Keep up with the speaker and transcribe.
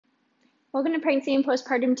Welcome to Pregnancy and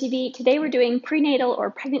Postpartum TV. Today we're doing prenatal or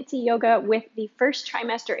pregnancy yoga with the first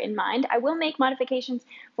trimester in mind. I will make modifications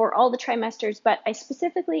for all the trimesters, but I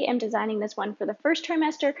specifically am designing this one for the first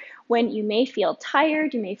trimester when you may feel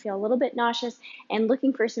tired, you may feel a little bit nauseous, and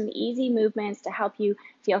looking for some easy movements to help you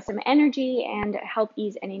feel some energy and help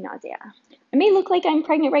ease any nausea. I may look like I'm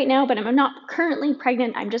pregnant right now, but I'm not currently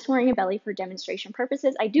pregnant. I'm just wearing a belly for demonstration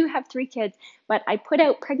purposes. I do have 3 kids, but I put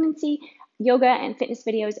out pregnancy, yoga, and fitness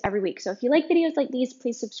videos every week. So if you like videos like these,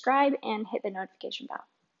 please subscribe and hit the notification bell.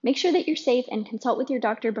 Make sure that you're safe and consult with your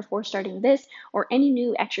doctor before starting this or any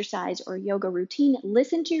new exercise or yoga routine.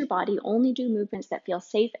 Listen to your body, only do movements that feel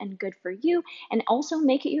safe and good for you, and also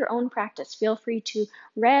make it your own practice. Feel free to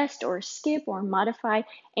rest or skip or modify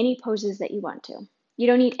any poses that you want to. You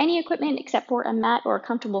don't need any equipment except for a mat or a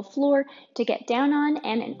comfortable floor to get down on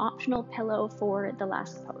and an optional pillow for the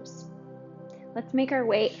last pose. Let's make our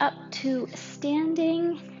way up to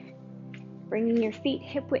standing, bringing your feet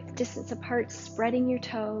hip-width distance apart, spreading your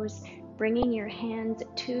toes, bringing your hands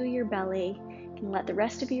to your belly. You can let the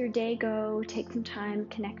rest of your day go, take some time,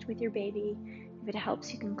 connect with your baby. If it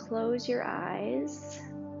helps, you can close your eyes.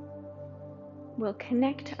 We'll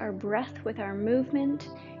connect our breath with our movement.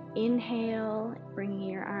 Inhale, bringing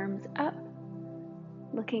your arms up,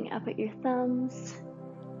 looking up at your thumbs.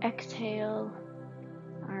 Exhale,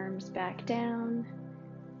 arms back down.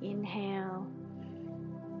 Inhale,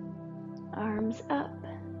 arms up,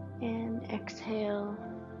 and exhale,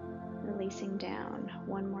 releasing down.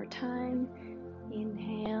 One more time.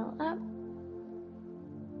 Inhale up,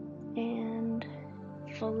 and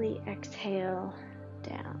fully exhale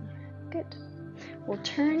down. Good. We'll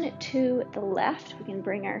turn to the left. We can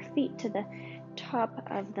bring our feet to the top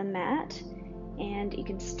of the mat, and you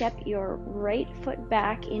can step your right foot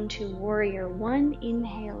back into Warrior One,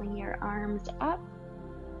 inhaling your arms up,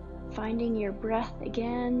 finding your breath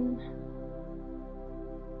again.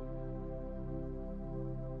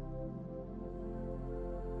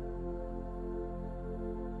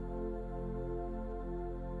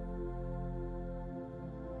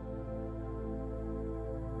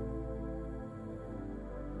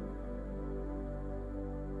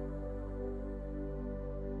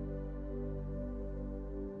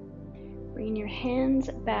 Bringing your hands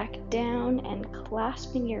back down and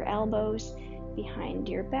clasping your elbows behind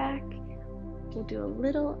your back. We'll do a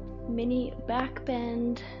little mini back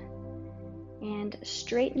bend and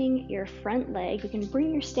straightening your front leg. You can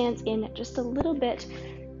bring your stance in just a little bit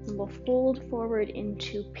and we'll fold forward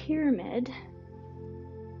into pyramid.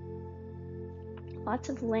 Lots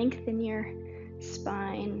of length in your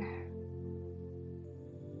spine.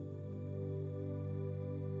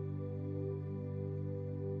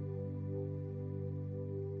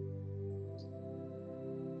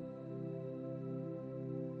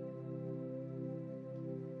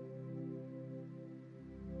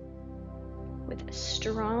 With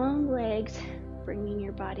strong legs, bringing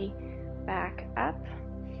your body back up.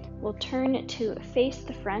 We'll turn to face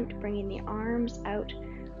the front, bringing the arms out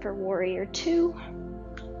for Warrior Two.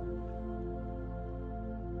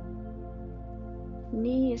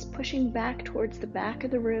 Knee is pushing back towards the back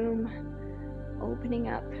of the room, opening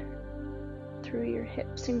up through your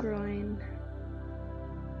hips and groin.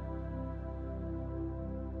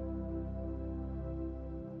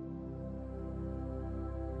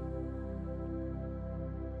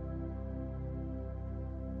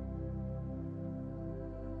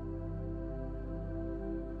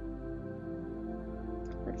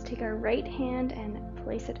 Let's take our right hand and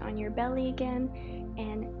place it on your belly again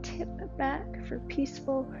and tip back for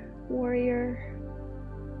peaceful warrior.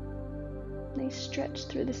 Nice stretch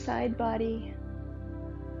through the side body.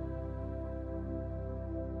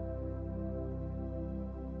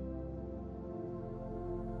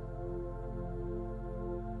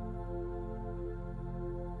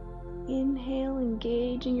 Inhale,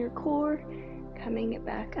 engaging your core, coming it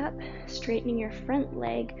back up, straightening your front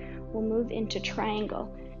leg. We'll move into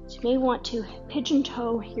triangle. So you may want to pigeon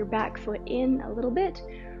toe your back foot in a little bit,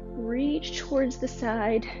 reach towards the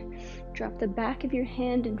side, drop the back of your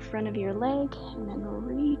hand in front of your leg, and then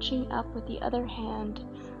reaching up with the other hand.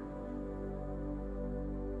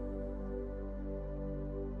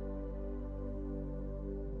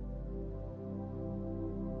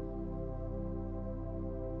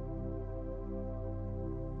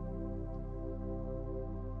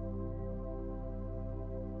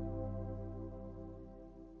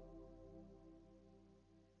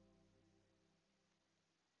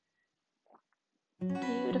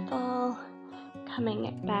 Beautiful.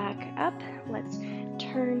 Coming back up, let's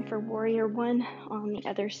turn for Warrior One on the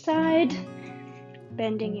other side.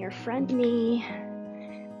 Bending your front knee,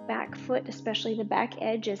 back foot, especially the back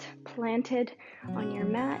edge, is planted on your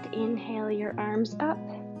mat. Inhale your arms up,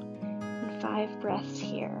 and 5 breaths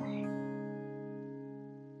here.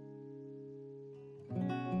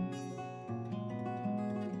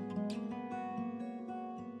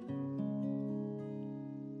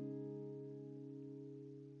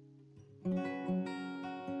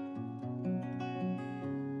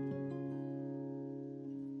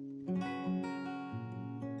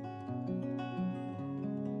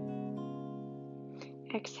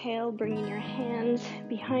 Exhale, bringing your hands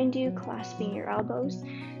behind you, clasping your elbows,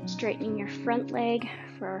 straightening your front leg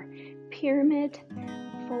for pyramid,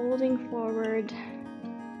 folding forward.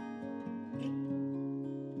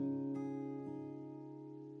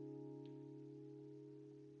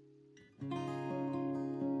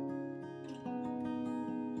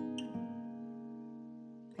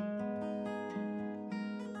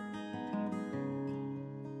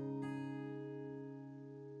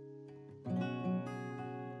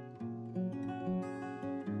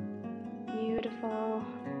 Beautiful.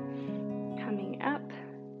 Coming up,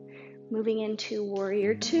 moving into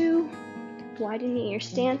Warrior 2, widening your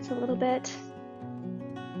stance a little bit.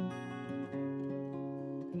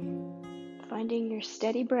 Finding your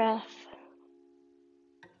steady breath.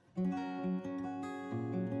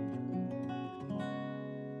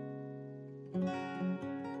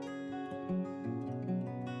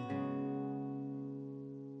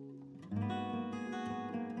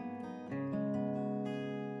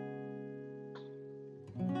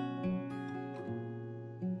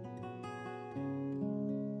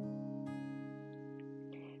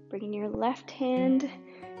 Bringing your left hand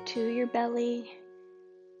to your belly,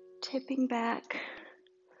 tipping back,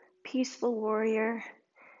 peaceful warrior.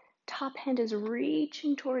 Top hand is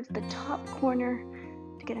reaching towards the top corner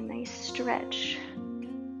to get a nice stretch.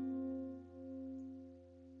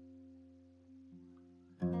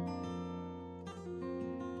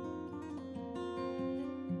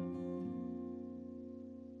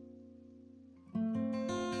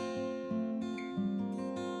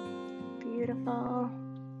 Beautiful.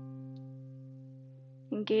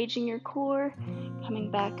 Engaging your core,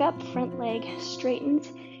 coming back up, front leg straightens.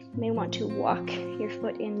 You may want to walk your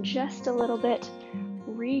foot in just a little bit,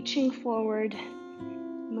 reaching forward,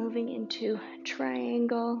 moving into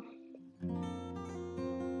triangle.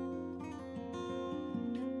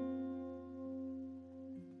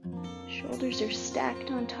 Shoulders are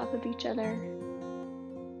stacked on top of each other.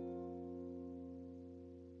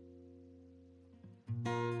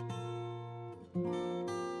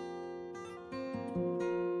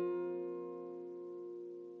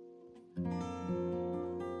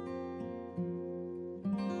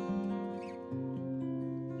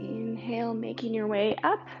 Inhale, making your way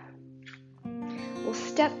up. We'll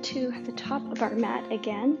step to the top of our mat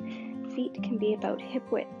again. Feet can be about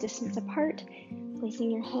hip-width distance apart.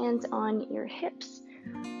 Placing your hands on your hips.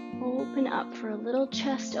 Open up for a little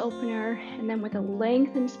chest opener, and then with a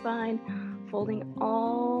lengthened spine, folding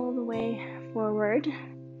all the way forward.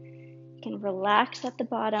 You can relax at the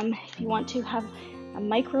bottom. If you want to have a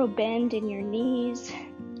micro bend in your knees,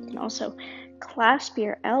 you can also clasp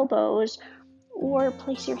your elbows or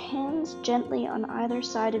place your hands gently on either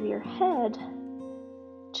side of your head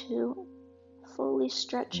to fully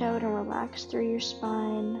stretch out and relax through your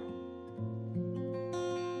spine.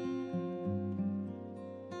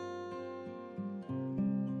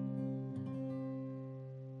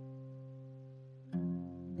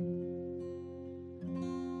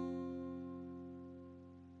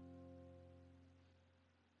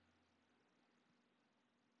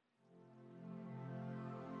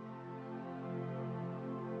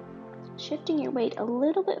 Shifting your weight a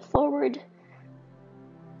little bit forward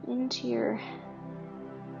into your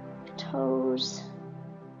toes.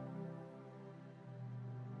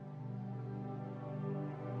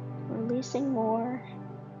 Releasing more.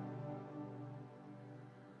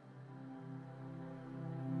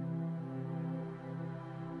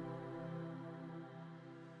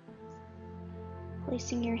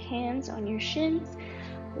 Placing your hands on your shins,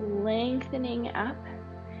 lengthening up,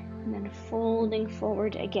 and then folding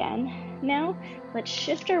forward again. Now, let's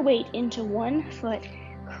shift our weight into one foot,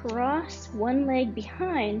 cross one leg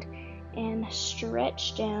behind, and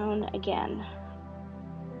stretch down again.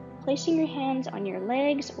 Placing your hands on your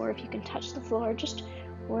legs, or if you can touch the floor, just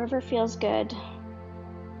wherever feels good.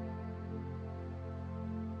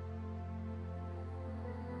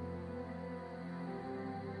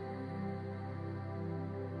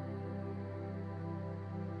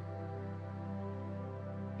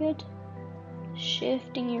 Good.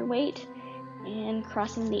 Shifting your weight and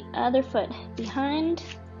crossing the other foot behind.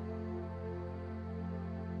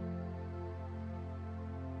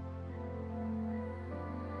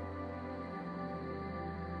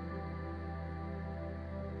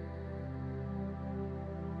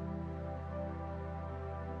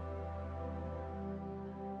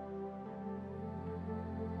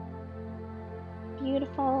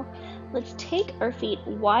 Beautiful. Let's take our feet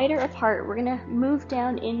wider apart. We're gonna move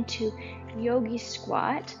down into yogi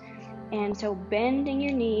squat. And so bending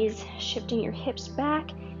your knees, shifting your hips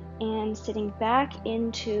back, and sitting back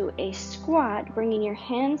into a squat, bringing your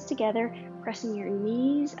hands together, pressing your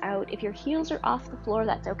knees out. If your heels are off the floor,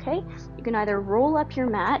 that's okay. You can either roll up your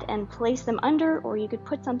mat and place them under, or you could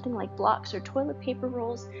put something like blocks or toilet paper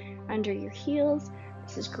rolls under your heels.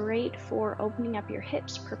 This is great for opening up your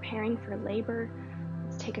hips, preparing for labor.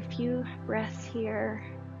 Let's take a few breaths here.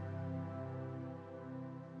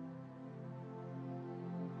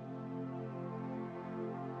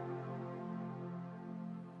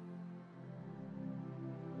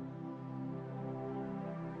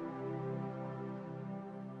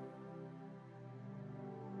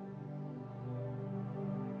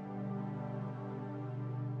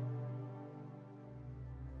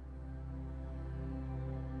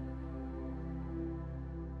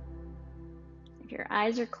 If your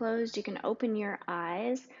eyes are closed, you can open your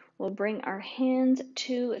eyes. We'll bring our hands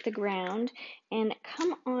to the ground and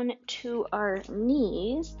come on to our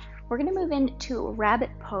knees. We're going to move into rabbit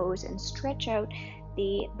pose and stretch out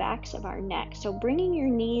the backs of our neck. So bringing your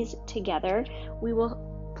knees together, we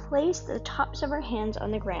will place the tops of our hands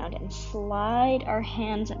on the ground and slide our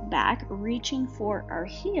hands back, reaching for our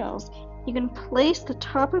heels. You can place the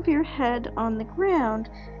top of your head on the ground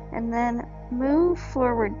and then move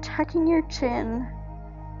forward, tucking your chin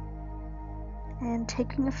and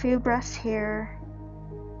taking a few breaths here.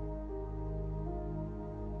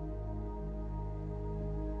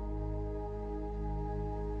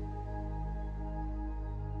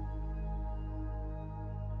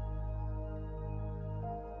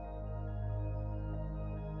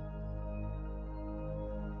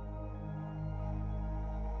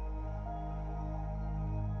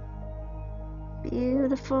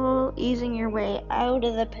 Beautiful. Easing your way out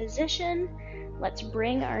of the position. Let's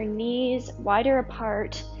bring our knees wider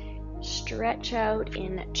apart. Stretch out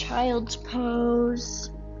in child's pose.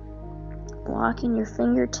 Walking your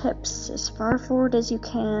fingertips as far forward as you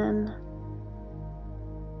can.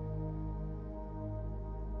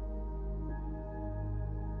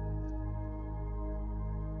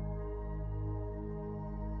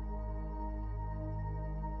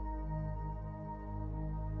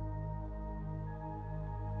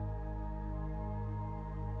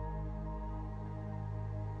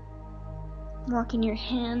 Walking your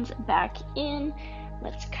hands back in.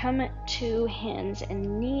 Let's come to hands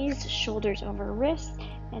and knees, shoulders over wrists,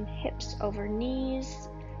 and hips over knees.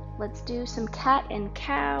 Let's do some cat and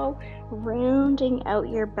cow, rounding out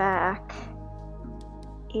your back.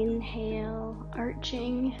 Inhale,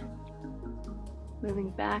 arching,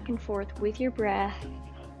 moving back and forth with your breath.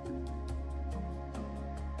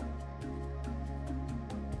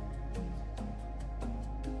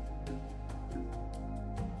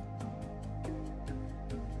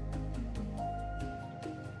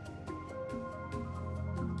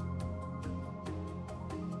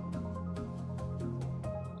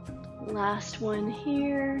 Last one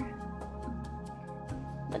here.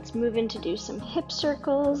 Let's move in to do some hip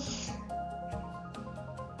circles.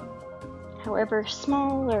 However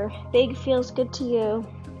small or big feels good to you.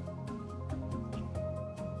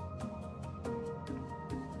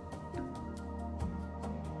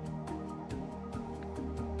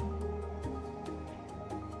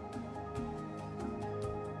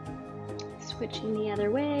 Switching the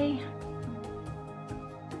other way.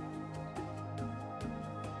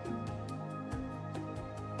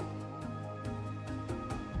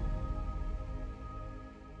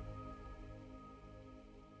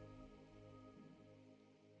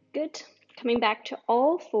 Good. Coming back to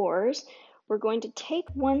all fours, we're going to take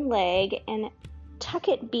one leg and tuck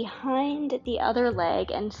it behind the other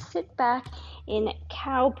leg and sit back in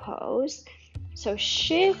cow pose. So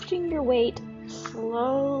shifting your weight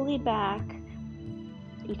slowly back.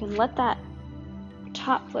 You can let that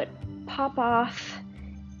top foot pop off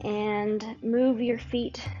and move your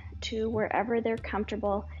feet to wherever they're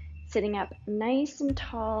comfortable. Sitting up nice and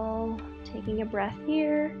tall, taking a breath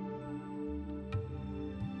here.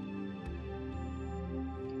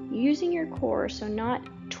 Using your core, so not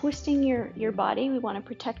twisting your body. We want to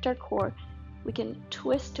protect our core. We can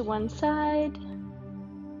twist to one side.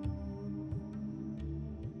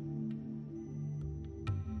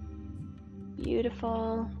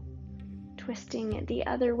 Beautiful. Twisting the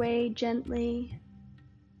other way gently.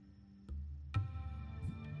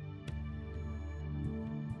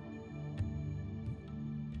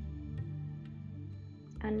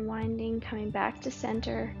 Unwinding, coming back to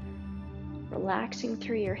center. Relaxing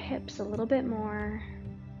through your hips a little bit more.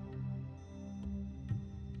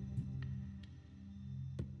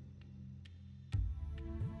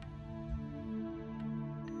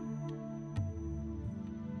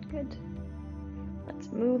 Good.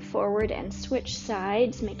 Let's move forward and switch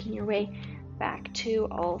sides, making your way back to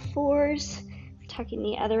all fours, tucking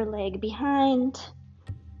the other leg behind,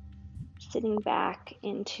 sitting back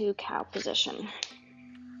into cow position.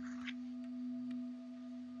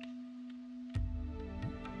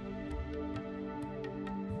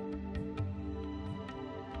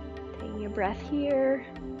 Taking your breath here.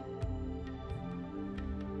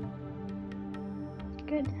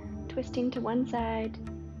 Good. Twisting to one side.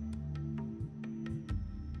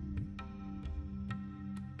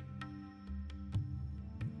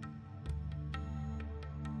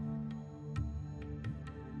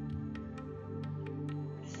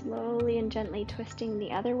 Slowly and gently twisting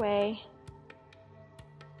the other way.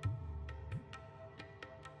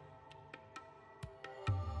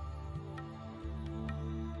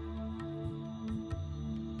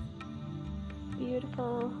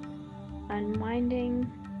 Beautiful.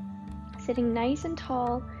 Unwinding, sitting nice and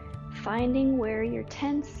tall, finding where you're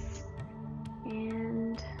tense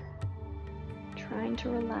and trying to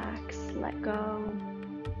relax, let go.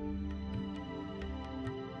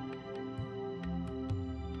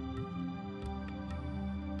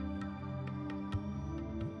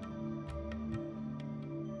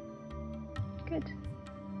 Good.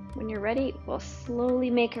 When you're ready, we'll slowly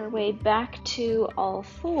make our way back to all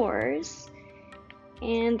fours,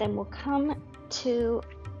 and then we'll come to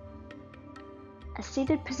a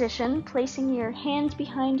seated position, placing your hands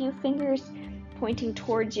behind you, fingers pointing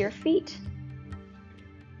towards your feet.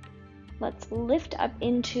 Let's lift up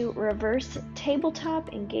into reverse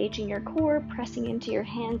tabletop, engaging your core, pressing into your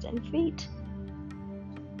hands and feet.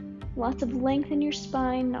 Lots of length in your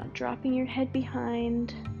spine, not dropping your head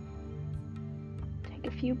behind. Take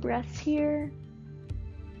a few breaths here.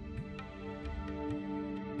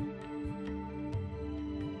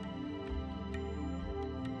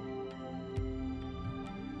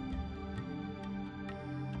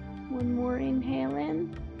 One more inhale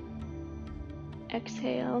in.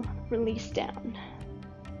 Exhale, release down.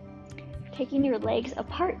 Taking your legs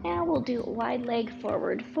apart now, we'll do a wide leg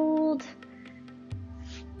forward fold.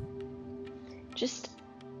 Just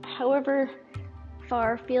however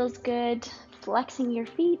far feels good. Flexing your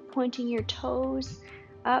feet, pointing your toes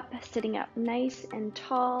up, sitting up nice and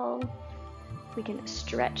tall. We can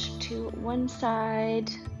stretch to one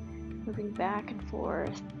side, moving back and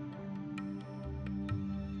forth.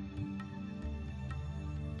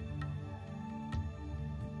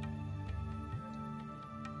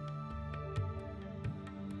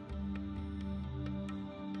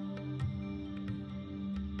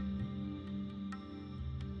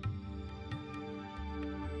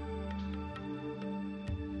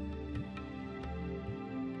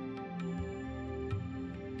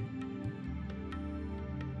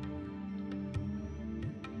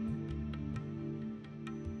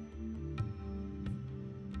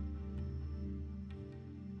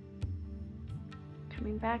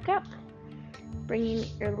 Coming back up, bringing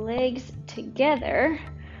your legs together,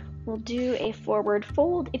 we'll do a forward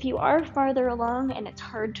fold. If you are farther along and it's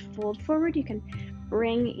hard to fold forward, you can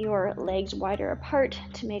bring your legs wider apart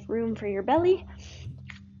to make room for your belly.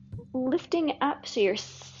 Lifting up so you're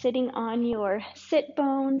sitting on your sit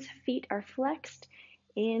bones, feet are flexed.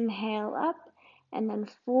 Inhale up, and then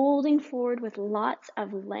folding forward with lots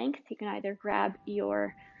of length. You can either grab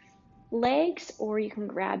your legs or you can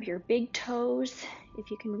grab your big toes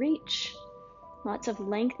if you can reach. Lots of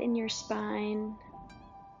length in your spine.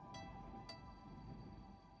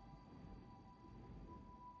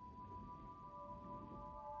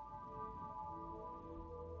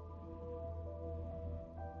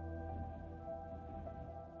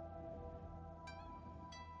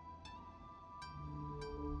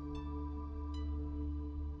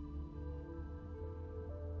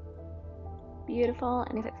 Beautiful.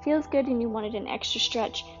 And if it feels good and you wanted an extra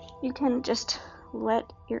stretch, you can just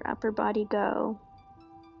let your upper body go.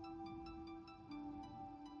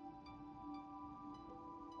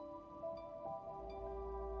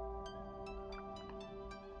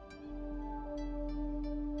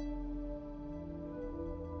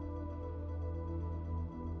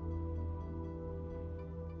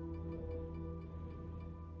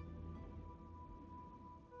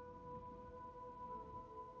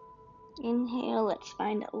 Inhale, let's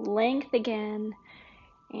find length again,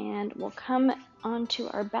 and we'll come onto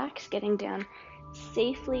our backs, getting down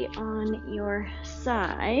safely on your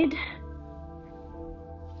side.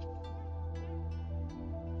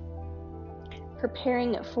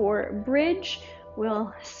 Preparing for bridge,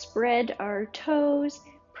 we'll spread our toes,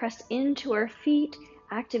 press into our feet,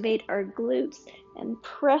 activate our glutes and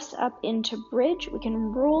press up into bridge. We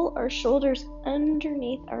can roll our shoulders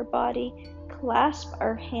underneath our body, clasp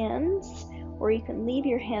our hands, or you can leave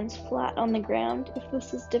your hands flat on the ground if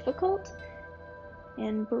this is difficult.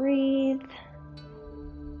 And breathe.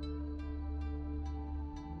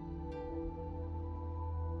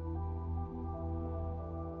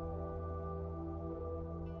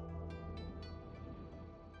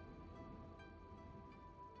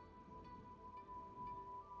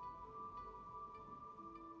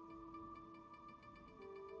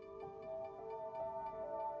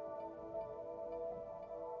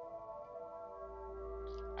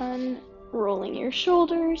 Unrolling your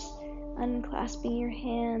shoulders, unclasping your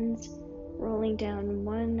hands, rolling down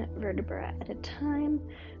one vertebra at a time,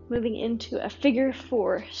 moving into a figure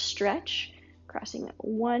 4 stretch, crossing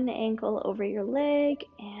one ankle over your leg,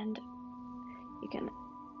 and you can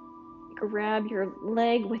grab your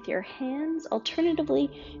leg with your hands. Alternatively,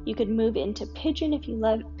 you could move into pigeon if you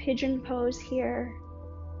love pigeon pose here.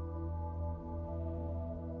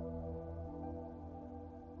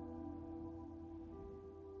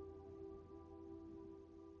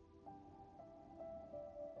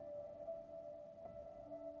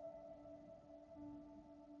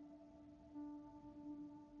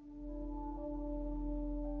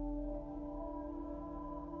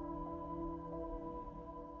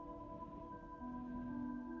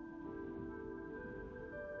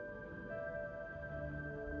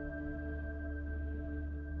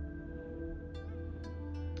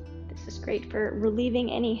 This is great for relieving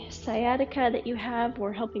any sciatica that you have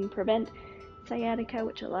or helping prevent sciatica,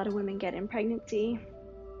 which a lot of women get in pregnancy.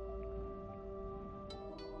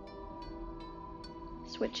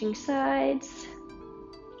 Switching sides.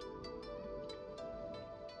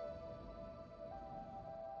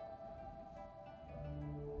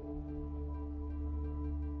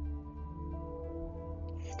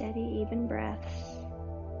 Steady, even breaths.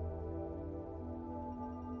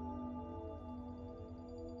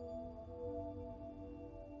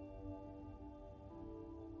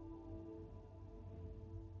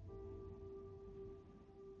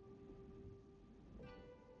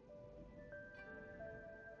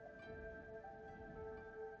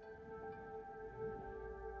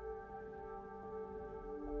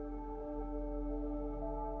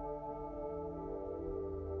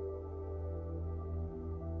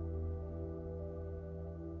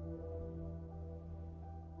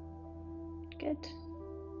 Good.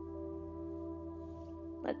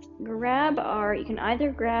 Let's grab you can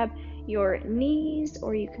either grab your knees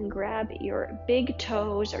or you can grab your big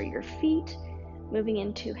toes or your feet, moving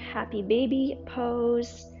into happy baby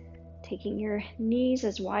pose, taking your knees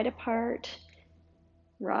as wide apart,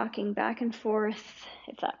 rocking back and forth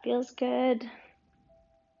if that feels good.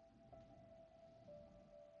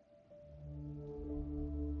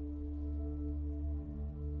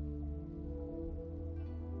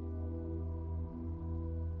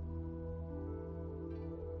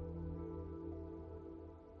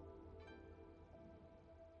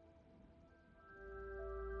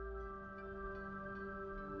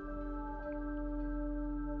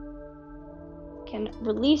 Can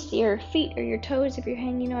release your feet or your toes if you're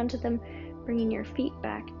hanging onto them, bringing your feet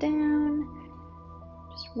back down.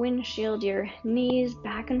 Just windshield your knees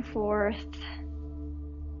back and forth.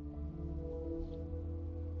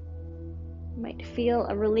 You might feel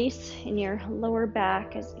a release in your lower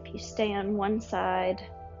back as if you stay on one side.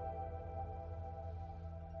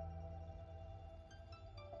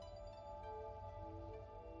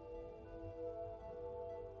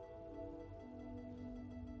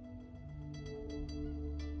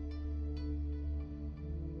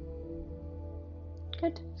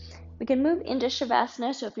 Good. We can move into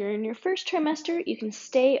Shavasana. So if you're in your first trimester, you can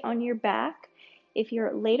stay on your back. If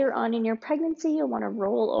you're later on in your pregnancy, you'll want to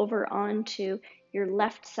roll over onto your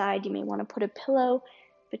left side. You may want to put a pillow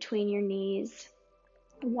between your knees.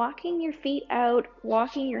 Walking your feet out,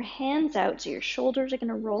 walking your hands out, so your shoulders are going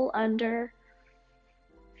to roll under.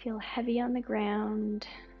 Feel heavy on the ground.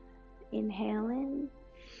 Inhale in.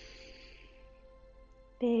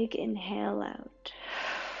 Big inhale out.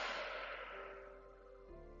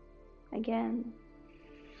 Again.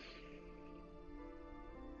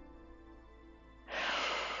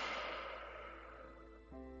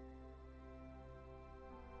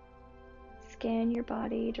 Scan your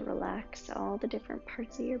body to relax all the different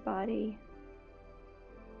parts of your body.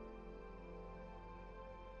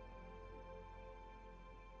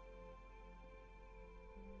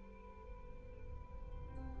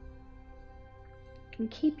 You can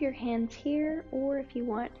keep your hands here, or if you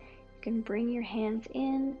want, you can bring your hands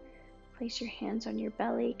in. Place your hands on your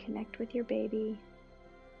belly, connect with your baby.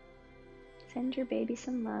 Send your baby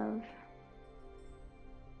some love.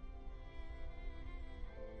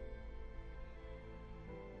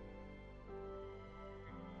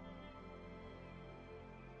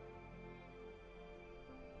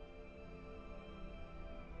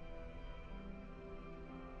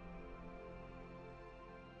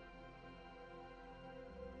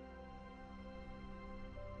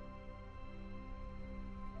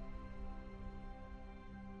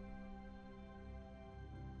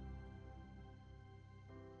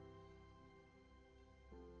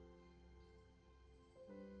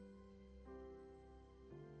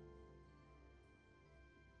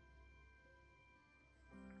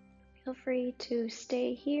 Feel free to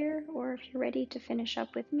stay here, or if you're ready to finish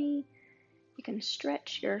up with me, you can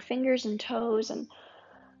stretch your fingers and toes in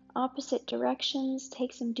opposite directions.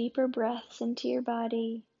 Take some deeper breaths into your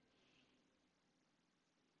body,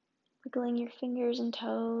 wiggling your fingers and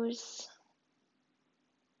toes,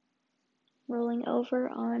 rolling over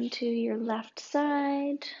onto your left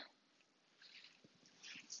side,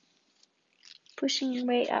 pushing your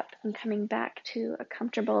way up and coming back to a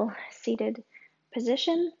comfortable seated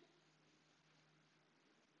position.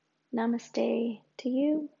 Namaste to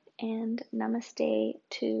you, and namaste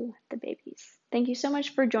to the babies. Thank you so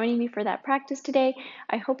much for joining me for that practice today.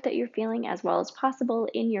 I hope that you're feeling as well as possible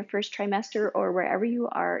in your first trimester or wherever you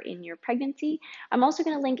are in your pregnancy. I'm also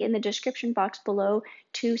going to link in the description box below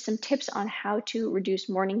to some tips on how to reduce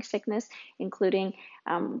morning sickness, including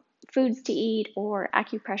foods to eat or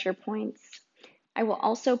acupressure points. I will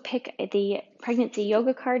also pick the pregnancy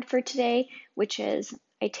yoga card for today, which is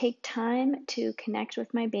I take time to connect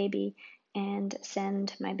with my baby and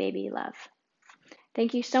send my baby love.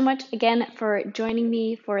 Thank you so much again for joining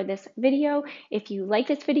me for this video. If you like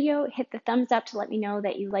this video, hit the thumbs up to let me know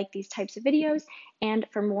that you like these types of videos. And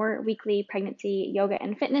for more weekly pregnancy yoga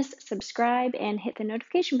and fitness, subscribe and hit the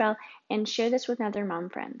notification bell and share this with another mom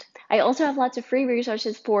friend. I also have lots of free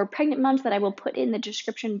resources for pregnant moms that I will put in the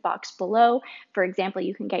description box below. For example,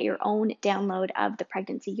 you can get your own download of the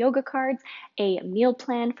pregnancy yoga cards, a meal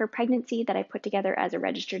plan for pregnancy that I put together as a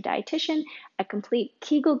registered dietitian, a complete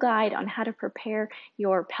Kegel guide on how to prepare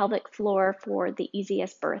your pelvic floor for the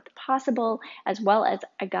easiest birth possible, as well as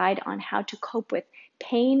a guide on how to cope with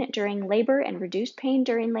pain during labor and reduce pain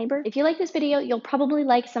during labor. If you like this video, you'll probably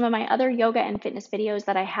like some of my other yoga and fitness videos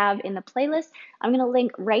that I have in the playlist. I'm going to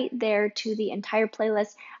link right there to the entire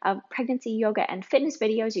playlist of pregnancy yoga and fitness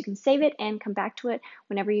videos. You can save it and come back to it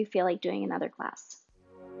whenever you feel like doing another class.